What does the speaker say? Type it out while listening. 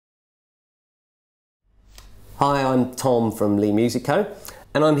Hi, I'm Tom from Leigh Music Co,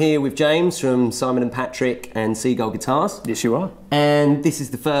 and I'm here with James from Simon & Patrick and Seagull Guitars. Yes, you are. And this is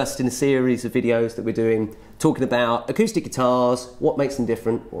the first in a series of videos that we're doing talking about acoustic guitars, what makes them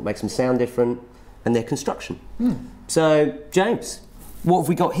different, what makes them sound different, and their construction. So, James, what have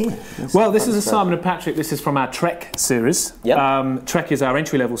we got here? Well, this is a Simon & Patrick. This is from our Trek series. Yep. Trek is our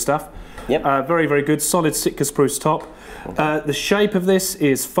entry-level stuff. Yep. Very, very good. Solid Sitka spruce top. Okay. The shape of this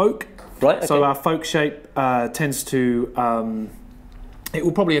is folk. Right, okay. So our folk shape tends to... it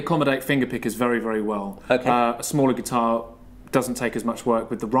will probably accommodate finger pickers very, very well. Okay. A smaller guitar doesn't take as much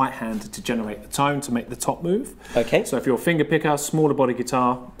work with the right hand to generate the tone to make the top move. Okay. So if you're a finger picker, smaller body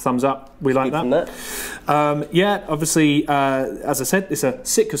guitar, thumbs up. We like that. Yeah, obviously, as I said, it's a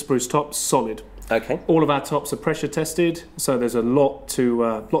Sitka spruce top, solid. Okay. All of our tops are pressure tested, so there's a lot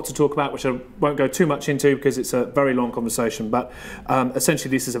to talk about, which I won't go too much into because it's a very long conversation. But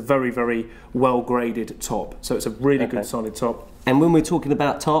essentially, this is a very, very well graded top, so it's a really good solid top. And when we're talking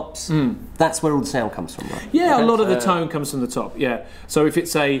about tops, that's where all the sound comes from, right? Yeah, okay. A lot of the tone comes from the top. Yeah. So if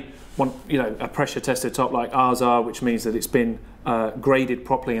it's a a pressure tested top like ours are, which means that it's been graded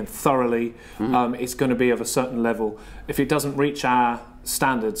properly and thoroughly, it's going to be of a certain level. If it doesn't reach our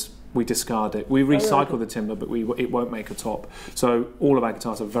standards, we discard it. We recycle the timber, but it won't make a top. So all of our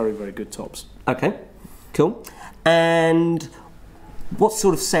guitars are very, very good tops. Okay, cool. And what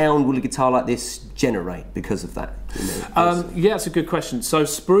sort of sound will a guitar like this generate because of that? Yeah, it's a good question. So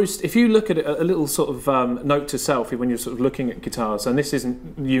spruce, if you look at it, a little sort of note to self when you're sort of looking at guitars, and this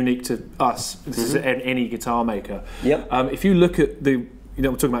isn't unique to us, this is any guitar maker. Yep. If you look at we're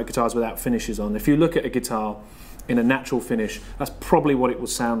talking about guitars without finishes on. If you look at a guitar in a natural finish, that's probably what it will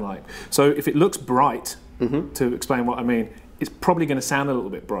sound like. So if it looks bright, to explain what I mean, it's probably going to sound a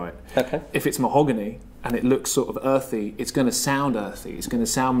little bit bright. Okay. If it's mahogany and it looks sort of earthy, it's going to sound earthy. It's going to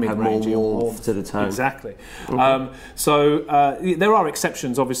sound mid-range. Have more warmth to the tone. Exactly. There are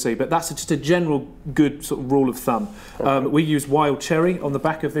exceptions, obviously, but that's just a general good sort of rule of thumb. We use wild cherry on the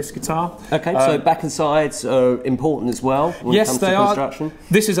back of this guitar. Okay, so back and sides are important as well when it comes to construction?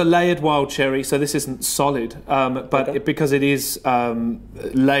 This is a layered wild cherry, so this isn't solid, but because it is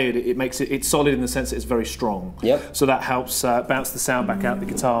layered, it makes it's solid in the sense that it's very strong. Yep. So that helps bounce the sound back out the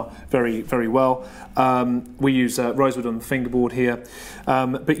guitar very, very well. We use Rosewood on the fingerboard here,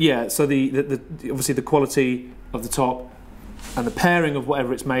 but yeah. So obviously the quality of the top and the pairing of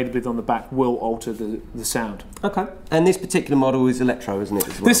whatever it's made with on the back will alter the sound. Okay. And this particular model is electro, isn't it?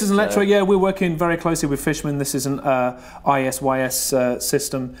 As well? This is an electro. Yeah, we're working very closely with Fishman. This is an ISYS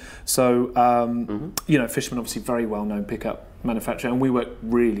system. So Fishman obviously very well known pickup manufacturer, and we work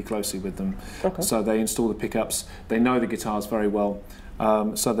really closely with them. Okay. So they install the pickups. They know the guitars very well.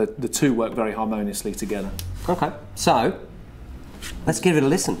 So the two work very harmoniously together. Okay, so let's give it a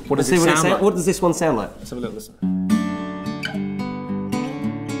listen. What does this one sound like? Let's have a little listen.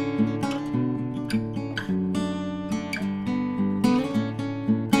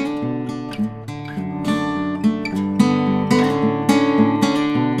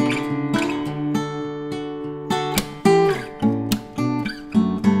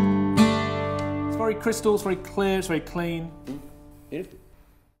 It's very crystal, it's very clear, it's very clean. Beautiful.